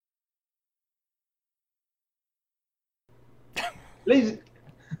Ladies,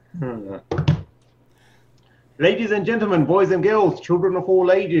 ladies and gentlemen, boys and girls, children of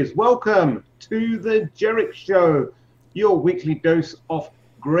all ages, welcome to the Jerich Show, your weekly dose of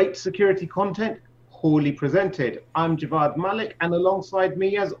great security content, poorly presented. I'm Javvad Malik, and alongside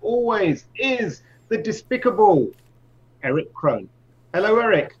me, as always, is the despicable Erich Crone. Hello,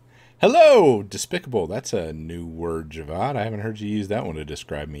 Erich. Hello, despicable. That's a new word, Javad. I haven't heard you use that one to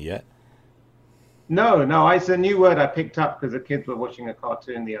describe me yet. No, it's a new word I picked up because the kids were watching a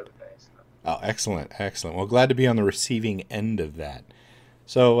cartoon the other day. So. Oh, excellent, excellent. Well, glad to be on the receiving end of that.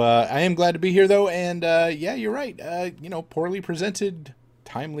 So I am glad to be here, though, and yeah, you're right. Poorly presented,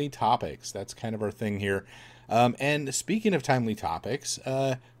 timely topics. That's kind of our thing here. And speaking of timely topics,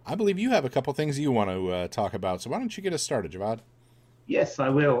 I believe you have a couple things you want to talk about. So why don't you get us started, Javad? Yes, I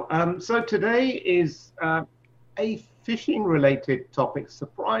will. So today is a phishing related topic.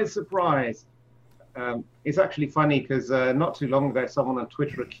 Surprise, surprise. It's actually funny because not too long ago, someone on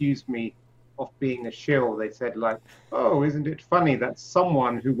Twitter accused me of being a shill. They said, like, oh, isn't it funny that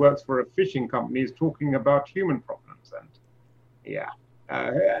someone who works for a phishing company is talking about human problems? And yeah,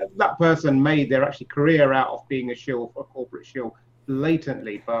 uh, that person made their actually career out of being a shill, a corporate shill,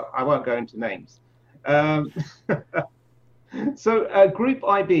 blatantly, but I won't go into names. Um, so Group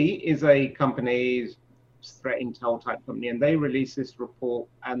IB is a company, threat intel type company, and they released this report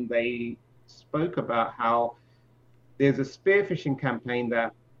and they spoke about how there's a spear phishing campaign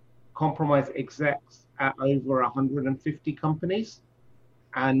that compromised execs at over 150 companies,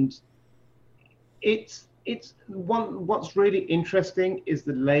 and it's one. What's really interesting is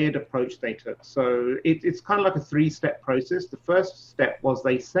the layered approach they took. So it's kind of like a three-step process. The first step was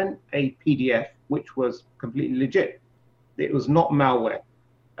they sent a PDF, which was completely legit. It was not malware.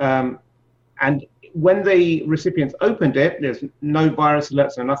 Um, and when the recipients opened it, there's no virus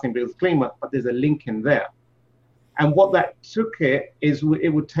alerts or nothing, but it was clean, but there's a link in there. And what that took it is it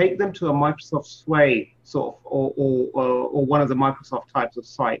would take them to a Microsoft Sway sort of, or one of the Microsoft types of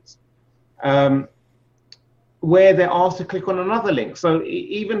sites, um, where they're asked to click on another link. So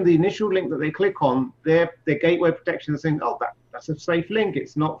even the initial link that they click on, their gateway protection is saying, oh, that's a safe link.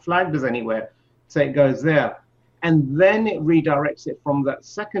 It's not flagged as anywhere. So it goes there. And then it redirects it from that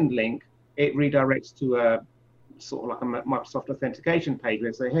second link. It redirects to a sort of like a Microsoft authentication page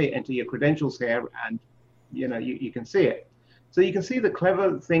where they say, hey, enter your credentials here, and you can see it. So you can see the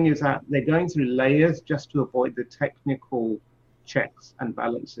clever thing is that they're going through layers just to avoid the technical checks and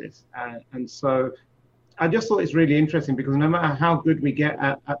balances. And so I just thought it's really interesting because no matter how good we get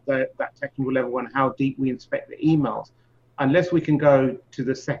at that technical level and how deep we inspect the emails, unless we can go to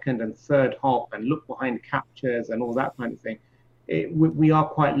the second and third hop and look behind captures and all that kind of thing, we are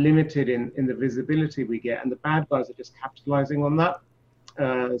quite limited in the visibility we get, and the bad guys are just capitalizing on that.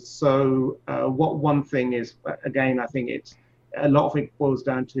 What one thing is, again, I think it's a lot of it boils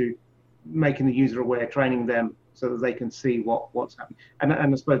down to making the user aware, training them so that they can see what's happening. And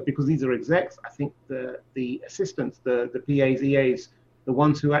I suppose because these are execs, I think the assistants, the PAs, EAs, the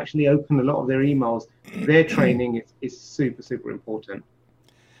ones who actually open a lot of their emails, their training is super, super important.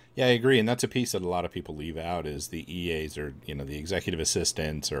 Yeah, I agree, and that's a piece that a lot of people leave out is the EAs or the executive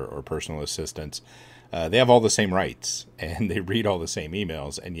assistants or personal assistants. They have all the same rights and they read all the same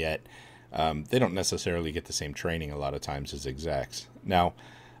emails, and yet they don't necessarily get the same training a lot of times as execs. Now,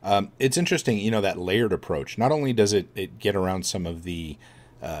 it's interesting, that layered approach. Not only does it get around some of the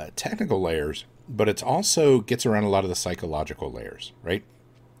technical layers, but it also gets around a lot of the psychological layers, right?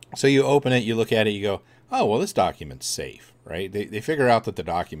 So you open it, you look at it, you go, oh, well, this document's safe, right? They figure out that the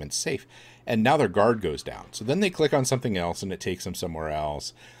document's safe, and now their guard goes down. So then they click on something else, and it takes them somewhere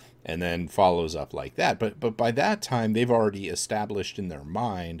else, and then follows up like that. But by that time, they've already established in their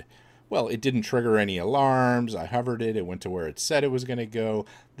mind, well, it didn't trigger any alarms. I hovered it. It went to where it said it was going to go.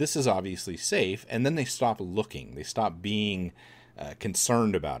 This is obviously safe. And then they stop looking. They stop being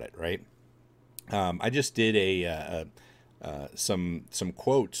concerned about it, right? I just did some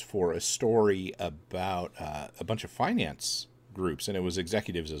quotes for a story about a bunch of finance groups, and it was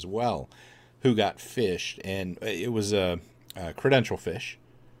executives as well, who got phished, and it was a credential phish,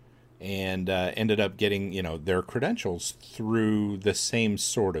 and ended up getting their credentials through the same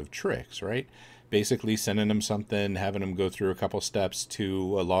sort of tricks, right? Basically sending them something, having them go through a couple steps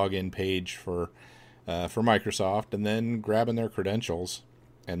to a login page for Microsoft, and then grabbing their credentials,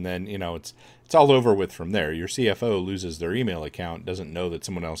 and then it's all over with from there. Your CFO loses their email account, doesn't know that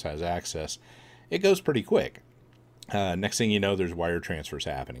someone else has access. It goes pretty quick. Next thing you know, there's wire transfers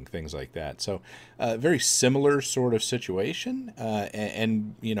happening, things like that. So, very similar sort of situation,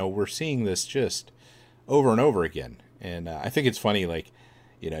 and we're seeing this just over and over again. And I think it's funny, like,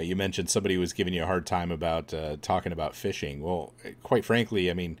 You mentioned somebody was giving you a hard time about talking about phishing. Well, quite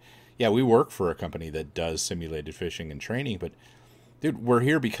frankly, I mean, yeah, we work for a company that does simulated phishing and training, but dude, we're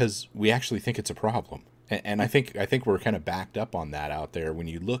here because we actually think it's a problem. And I think we're kind of backed up on that out there. When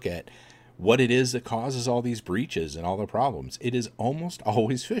you look at what it is that causes all these breaches and all the problems, it is almost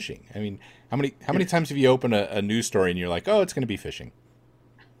always phishing. I mean, how many times have you opened a news story and you're like, oh, it's going to be phishing,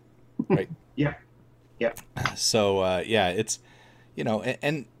 right? Yeah, yeah. So yeah, it's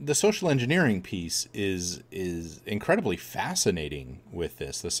and the social engineering piece is incredibly fascinating with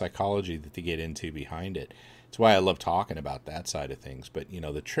this, the psychology that they get into behind it. It's why I love talking about that side of things. But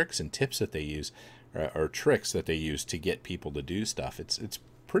the tricks and tips that they use, or tricks that they use to get people to do stuff, it's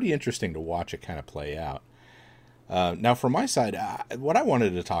pretty interesting to watch it kind of play out. Now, from my side, what I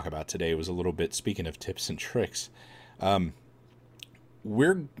wanted to talk about today was a little bit, speaking of tips and tricks.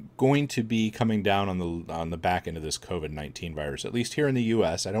 We're going to be coming down on the back end of this COVID-19 virus, at least here in the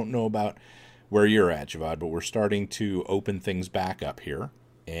U.S. I don't know about where you're at, Javvad, but we're starting to open things back up here.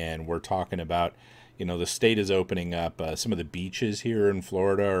 And we're talking about, the state is opening up. Some of the beaches here in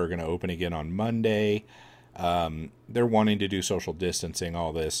Florida are going to open again on Monday. They're wanting to do social distancing,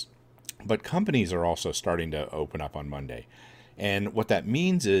 all this. But companies are also starting to open up on Monday. And what that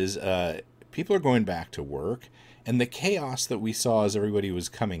means is people are going back to work. And the chaos that we saw as everybody was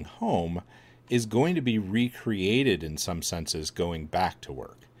coming home is going to be recreated in some senses going back to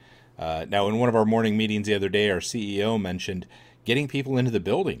work. Now, in one of our morning meetings the other day, our CEO mentioned getting people into the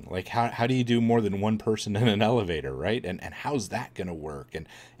building. Like, how do you do more than one person in an elevator, right? And how's that going to work? And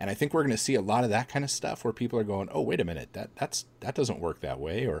I think we're going to see a lot of that kind of stuff where people are going, oh, wait a minute, that doesn't work that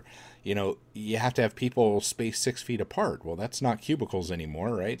way. Or, you have to have people spaced 6 feet apart. Well, that's not cubicles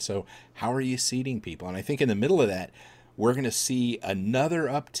anymore, right? So how are you seating people? And I think in the middle of that, we're going to see another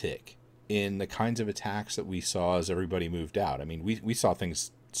uptick in the kinds of attacks that we saw as everybody moved out. I mean, we saw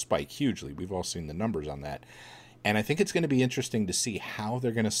things spike hugely. We've all seen the numbers on that. And I think it's going to be interesting to see how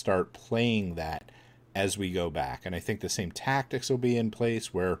they're going to start playing that as we go back. And I think the same tactics will be in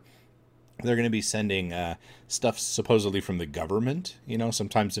place where they're going to be sending stuff supposedly from the government,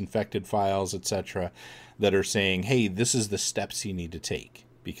 sometimes infected files, etc., that are saying, hey, this is the steps you need to take.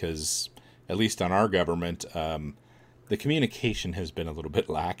 Because at least on our government, the communication has been a little bit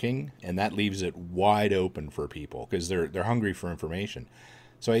lacking, and that leaves it wide open for people because they're hungry for information.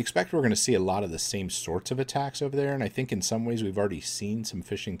 So I expect we're going to see a lot of the same sorts of attacks over there, and I think in some ways we've already seen some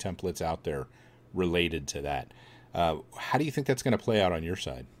phishing templates out there related to that. How do you think that's going to play out on your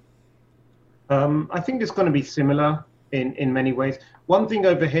side? I think it's going to be similar in many ways. One thing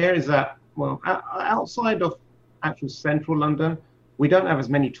over here is that, well, outside of actual central London, we don't have as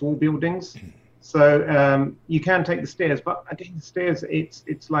many tall buildings. So you can take the stairs, but again, the stairs,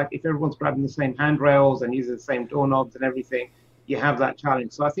 it's like if everyone's grabbing the same handrails and using the same doorknobs and everything, you have that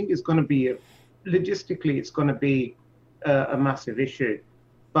challenge. So I think it's going to be, logistically, it's going to be a massive issue.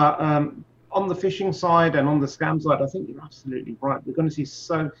 But on the phishing side and on the scam side, I think you're absolutely right. We're going to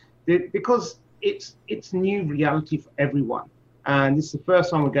see because it's new reality for everyone, and this is the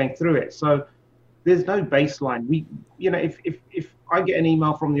first time we're going through it. So there's no baseline. If I get an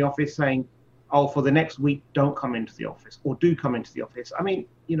email from the office saying, oh, for the next week, don't come into the office, or do come into the office. I mean,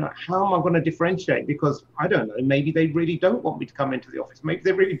 how am I going to differentiate? Because I don't know, maybe they really don't want me to come into the office. Maybe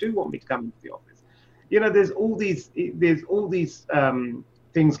they really do want me to come into the office. There's all these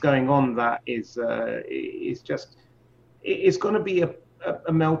things going on that is just, it's going to be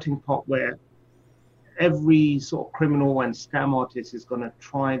a melting pot where every sort of criminal and scam artist is going to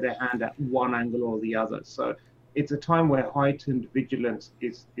try their hand at one angle or the other. So it's a time where heightened vigilance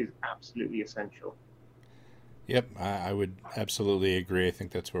is absolutely essential. Yep, I would absolutely agree. I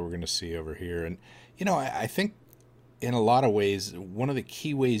think that's what we're going to see over here. And, I think in a lot of ways, one of the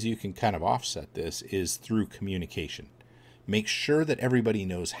key ways you can kind of offset this is through communication. Make sure that everybody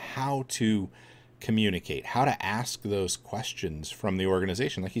knows how to communicate, how to ask those questions from the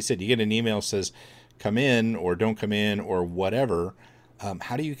organization. Like you said, you get an email that says, come in or don't come in or whatever.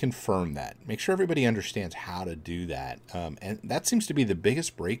 How do you confirm that? Make sure everybody understands how to do that. And that seems to be the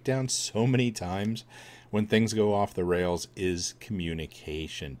biggest breakdown so many times when things go off the rails is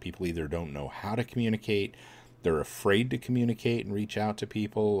communication. People either don't know how to communicate, they're afraid to communicate and reach out to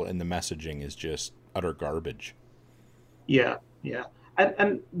people, and the messaging is just utter garbage. Yeah.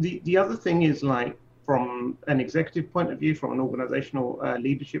 And the other thing is, like, from an executive point of view, from an organizational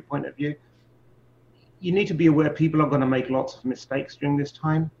leadership point of view, you need to be aware people are going to make lots of mistakes during this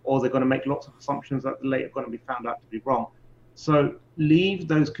time, or they're going to make lots of assumptions that later are going to be found out to be wrong. So leave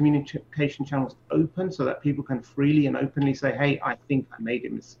those communication channels open so that people can freely and openly say, hey, I think I made a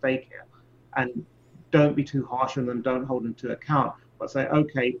mistake here. And don't be too harsh on them, don't hold them to account. but say,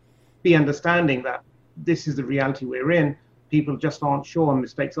 okay, be understanding that this is the reality we're in. People just aren't sure and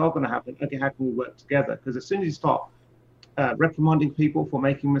mistakes are going to happen. Okay, how can we work together? Because as soon as you start reprimanding people for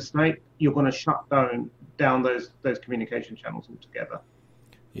making mistakes, you're going to shut down those communication channels altogether.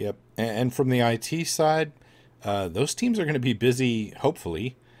 Yep. And from the IT side, those teams are going to be busy,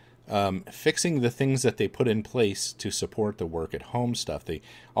 hopefully, fixing the things that they put in place to support the work at home stuff.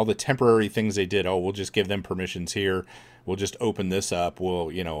 All the temporary things they did. Oh, we'll just give them permissions here. We'll just open this up.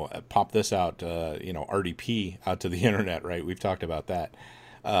 We'll, pop this out, RDP out to the internet, right? We've talked about that.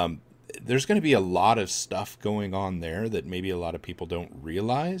 There's going to be a lot of stuff going on there that maybe a lot of people don't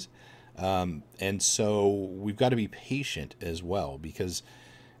realize. And so we've got to be patient as well, because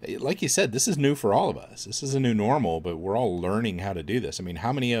like you said, this is new for all of us. This is a new normal, but we're all learning how to do this. I mean,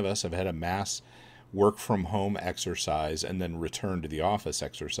 how many of us have had a mass work from home exercise and then return to the office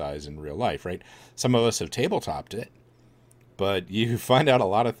exercise in real life, right? Some of us have tabletopped it, but you find out a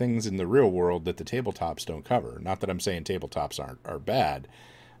lot of things in the real world that the tabletops don't cover. Not that I'm saying tabletops are bad.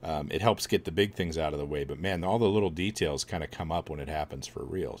 It helps get the big things out of the way, but man, all the little details kind of come up when it happens for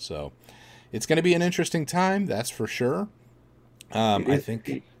real. So it's going to be an interesting time, that's for sure. I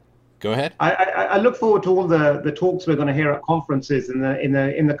think. Go ahead. I look forward to all the talks we're going to hear at conferences in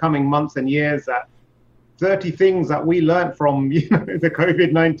the coming months and years. That 30 things that we learned from the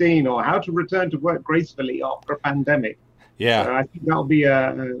COVID-19, or how to return to work gracefully after a pandemic. Yeah, I think that'll be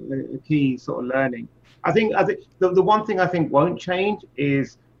a key sort of learning. I think the one thing I think won't change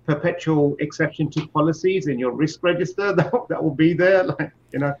is perpetual exception to policies in your risk register. That will be there.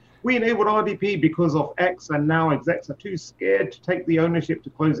 We enabled RDP because of X, and now execs are too scared to take the ownership to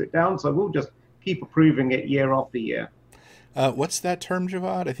close it down. So we'll just keep approving it year after year. What's that term,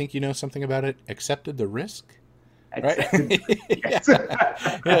 Javvad? I think you know something about it. Accepted the risk? Accepted. Right?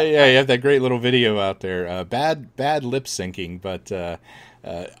 Yeah. You have that great little video out there. Bad lip syncing, but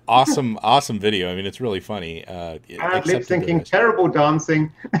awesome video. I mean, it's really funny. Bad lip syncing, terrible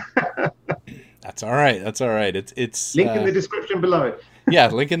dancing. That's all right. It's link in the description below. Yeah,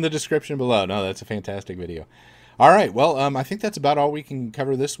 link in the description below. No, that's a fantastic video. All right, well, I think that's about all we can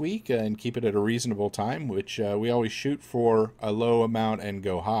cover this week, and keep it at a reasonable time, which we always shoot for a low amount and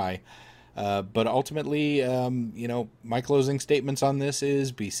go high. But ultimately, my closing statements on this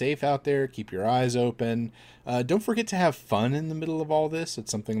is be safe out there, keep your eyes open. Don't forget to have fun in the middle of all this.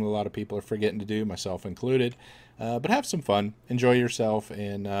 It's something that a lot of people are forgetting to do, myself included. But have some fun, enjoy yourself,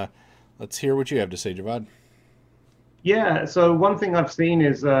 and let's hear what you have to say, Javvad. Yeah, so one thing I've seen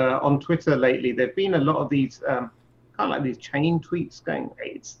is on Twitter lately, there've been a lot of these kind of like these chain tweets going.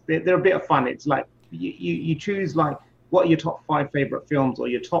 They're a bit of fun. It's like you choose like what are your top 5 favorite films or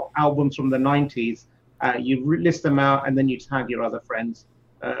your top albums from the 90s. You list them out and then you tag your other friends.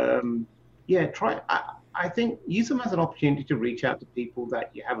 I think use them as an opportunity to reach out to people that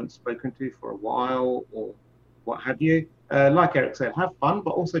you haven't spoken to for a while or what have you. Like Erich said, have fun,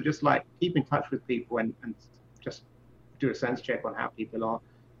 but also just like keep in touch with people and just do a sense check on how people are,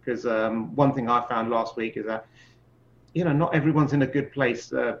 because one thing I found last week is that not everyone's in a good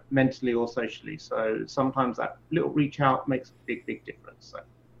place mentally or socially, so sometimes that little reach out makes a big difference. So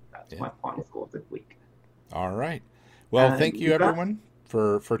that's my final thought this week. All right, well, thank you everyone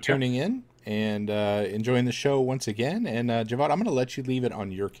for tuning in and enjoying the show once again, and Javvad, I'm going to let you leave it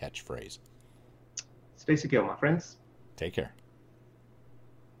on your catchphrase. Stay secure, my friends. Take care.